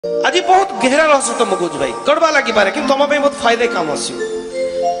आज बहुत गहरा रहस्य तुम कह भाई गड़बा लगी पारे कि तुम बहुत फायदे काम आस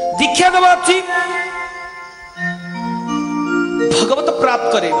दीक्षा दवा भगवत प्राप्त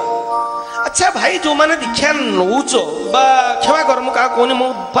करे। अच्छा भाई जो मैंने दीक्षा नौच बा क्षमा कर मुझे कहूनी मु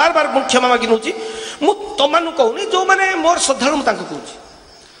बार बार क्षमा मागी नौ तुम कहूनी जो मैंने मोर श्रद्धा कहूँ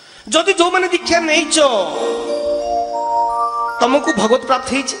जदि जो मैंने दीक्षा नहीं तुमको भगवत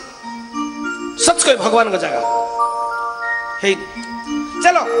प्राप्त हो सच कह भगवान का जगह है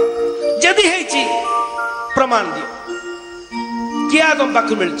चलो जदि है प्रमाण दियो क्या तुम पाक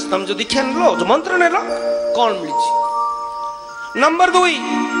मिल तुम जो दीक्षा नो जो मंत्र ने कौन मिली। नंबर 2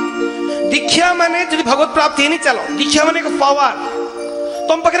 दीक्षा माने जब भगवत प्राप्ति नहीं चलो दीक्षा माने एक पावर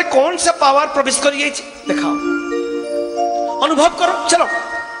तुम पाखे कौन सा पावर प्रवेश कर दिखाओ अनुभव करो। चलो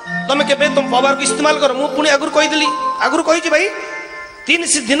तुम के तुम पावर को इस्तेमाल करो मु पुणी आगुरी कहीदेली आगुरी कही भाई 3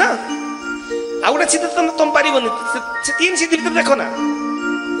 सिद्धि ना आ गोटे सिद्धि तुम पार 3 सिद्धि भीतर देख ना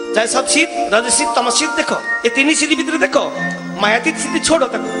चाहे सत्सिद्ध रजसिद्ध तमसिद्ध देखो ये 3 सिद्धि भीतर देखो मायातीत सिद्धि छोड़ो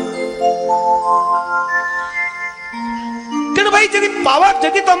तक तेणु भाई जब पावर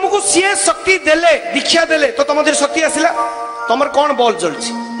जब तुमको सी शक्ति देले दीक्षा देले तो तुम शक्ति आसला तुम कौन बल चलती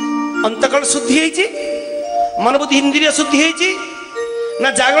अंतकरण शुद्धि होती मनबुद्धि इंद्रिय शुद्धि होती ना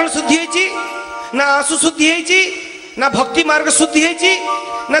जागरण शुद्धि होती ना आंसु शुद्धि होती ना भक्ति मार्ग शुद्धि होती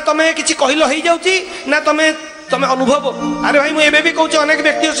ना तुम्हें किसी कहल हो जाऊँगी ना तुम्हें तुम्हें अनुभव। अरे भाई मुझे भी कहूँ अनेक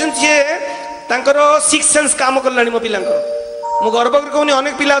व्यक्ति अच्छे 6 सेंस काम कलानी मो पिला मु गर्व कर कहूनी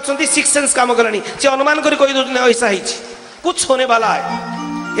अनेक पिला अच्छा 6 सेंस काम कलानी सी अनुमान कर ऐसा है कुछ होने वाला है।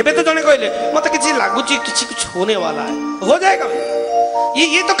 एबे तो जने कहले मत किसी लगुच किसी कुछ होने वाला है हो जाएगा भाई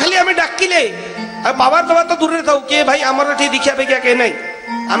ये तो खाली हमें डाकिले पावर दवा तो दूर था किए भाई आमर ये दीक्षा पेक्षा कहे ना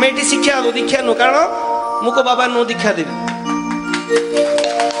आम ये शिक्षा दो दीक्षा नु कारण मुको बाबा नो दीक्षा देवी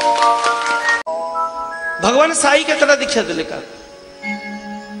भगवान साई के तरह दीक्षा देले का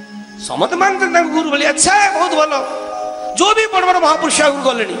समत मानते गुरु बोले अच्छा है बहुत भल जो भी बड़ बड़ महापुरुष आगु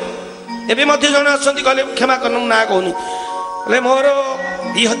गले एवं जन अच्छा कहले क्षमा कर ना कहूनी बोले मोर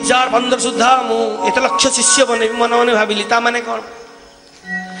 2015 सुधा मुझे लक्ष्य शिष्य बन मन मन भाविली माने कौन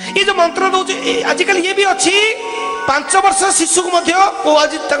ये जो मंत्र दौर आजिकल ये भी अच्छी 5 वर्ष शिशु को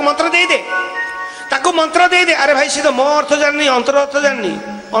आज मंत्र दे दे ताको मंत्र दे दे। अरे भाई सी तो मो अर्थ जाननी अंतर अर्थ जाननी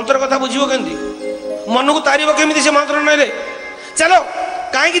अंतर कथा बुझे केमती मन को तारीब केमी से मंत्र ना चलो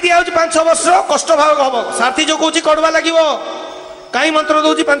कहीं दिया 5-6 वर्ष कष्ट भाव हम साथी जो कौच कड़वा लगे कहीं मंत्र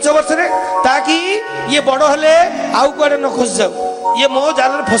दौर 5 वर्ष रे ताकि ये बड़ हेले आउ कुआडे न खस जाऊ ये मो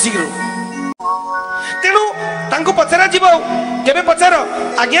जाल फसिक रू तेणु तांको पचरा जीव केबे पचार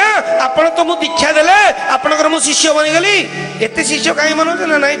आज्ञा आपण तो मु दीक्षा देले आपणकर मु शिष्य बनिगली एते शिष्य कहीं मन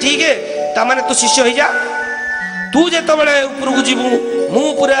ना नहीं ठीक है तामाने तू शिष्य हो जा तू जेत बड़े ऊपर को जीवु मु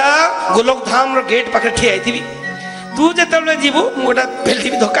पूरा गोलक धाम रो गेट पाखे ठिया थी तू जेत बड़े जीवु मु गोटा पेल्टी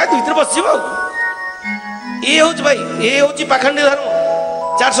भी धक्का तू भीतर बस जीवो ये हूँ भाई ये हूँ पाखंडी धर्म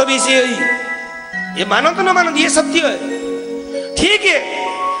 420 ये मानत न मानत ये सत्य है ठीक है।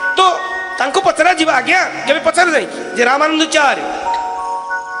 तो तांको पचरा जीवा आज्ञा के पचार जाए रामानंदाचार्य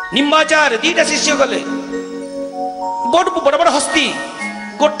निम्बाचार्य 2टा शिष्य गले बड़ बड़ बड़ हस्ती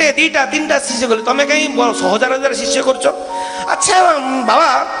 1 2टा 3टा शिष्य गले तुम्हें कहीं 1000 शिष्य कर। अच्छा बाबा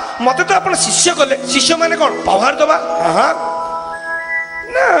मत तो आप शिष्य कले शिष्य माने कौन पावर दबा हाँ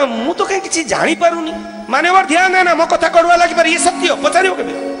ना मु तो कहीं किसी जानी पारुनी माने और ध्यान है ना मो कथा कड़वा लगी पर ये सत्य पचार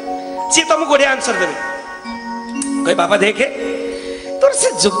सी तुमको गोटे आंसर देवे कहे बाबा देखे तोर से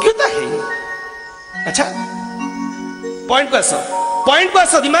योग्यता है। अच्छा पॉइंट को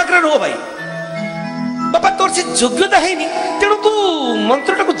आस दिमाग रे रो भाई बाबा तोर से योग्यता है तेणु तू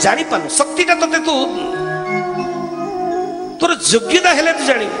मंत्रटा को जानी पानु शक्तिटा ते तू तोर योग्यता हेले तू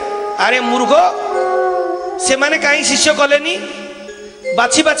जानी। अरे मूर्ख से माने कहीं शिष्य कलेनी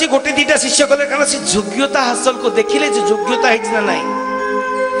बाछी बाछी 1-2टा शिष्य कले कारण से योग्यता हासिल को देखिले जो योग्यता है ना नहीं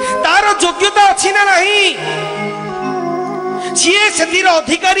तार योग्यता अच्छी ना नहीं सी से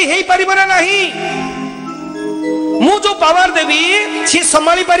अधिकारी है पारिबो ना नहीं मु जो पावर देवी सी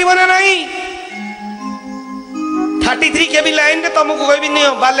संभाली पारिबो ना नहीं 33 केबी लाइन रे तुमको कहबी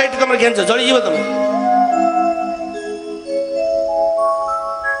नहीं बाल लाइट तुम घेंच जली जीव तुम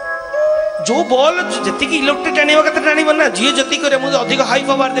जो बॉल जी इलेक्ट्रिक टाणिबा कते टाणिबो ना जी जति करे मुझे अधिक हाई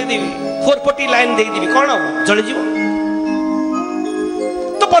पावर दे देबी 440 लाइन दे देबी कौन हम जली जीव।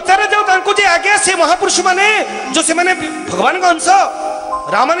 तो पचारे जाओ तांको जे आगे से महापुरुष माने जो से माने भगवान का अंश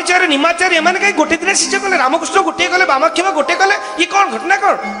रामानुचार्य निमाचार्य एमाने कहीं 1-2 शिष्य कले रामकृष्ण 1 कले बामाक्षेम 1 कले ये कौन घटना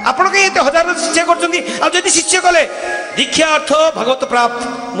कौन आपण कहीं एते हजार शिष्य करछंती आ जदी शिष्य कले दीक्षा अर्थ भगवत प्राप्त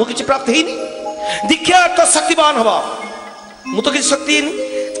मु किछि प्राप्त हेनी दीक्षा अर्थ शक्तिवान हवा मु तो किछि शक्ति हेनी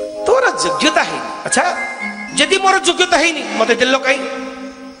तोर योग्यता है। अच्छा जदि मोर योग्यता है मत दिल कहीं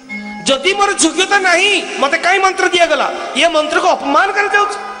जदि मोर योग्यता नहीं मते कई मंत्र दिया गला ये मंत्र को अपमान कर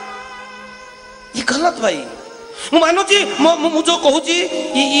जाउछ ये गलत भाई मु मानुची मु जो कहूची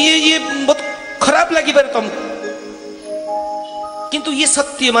ये बहुत खराब लगी पारे तुमको किंतु ये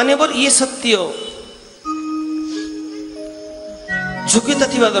सत्य माने बर ये सत्य योग्यता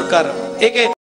थिबा दरकार एक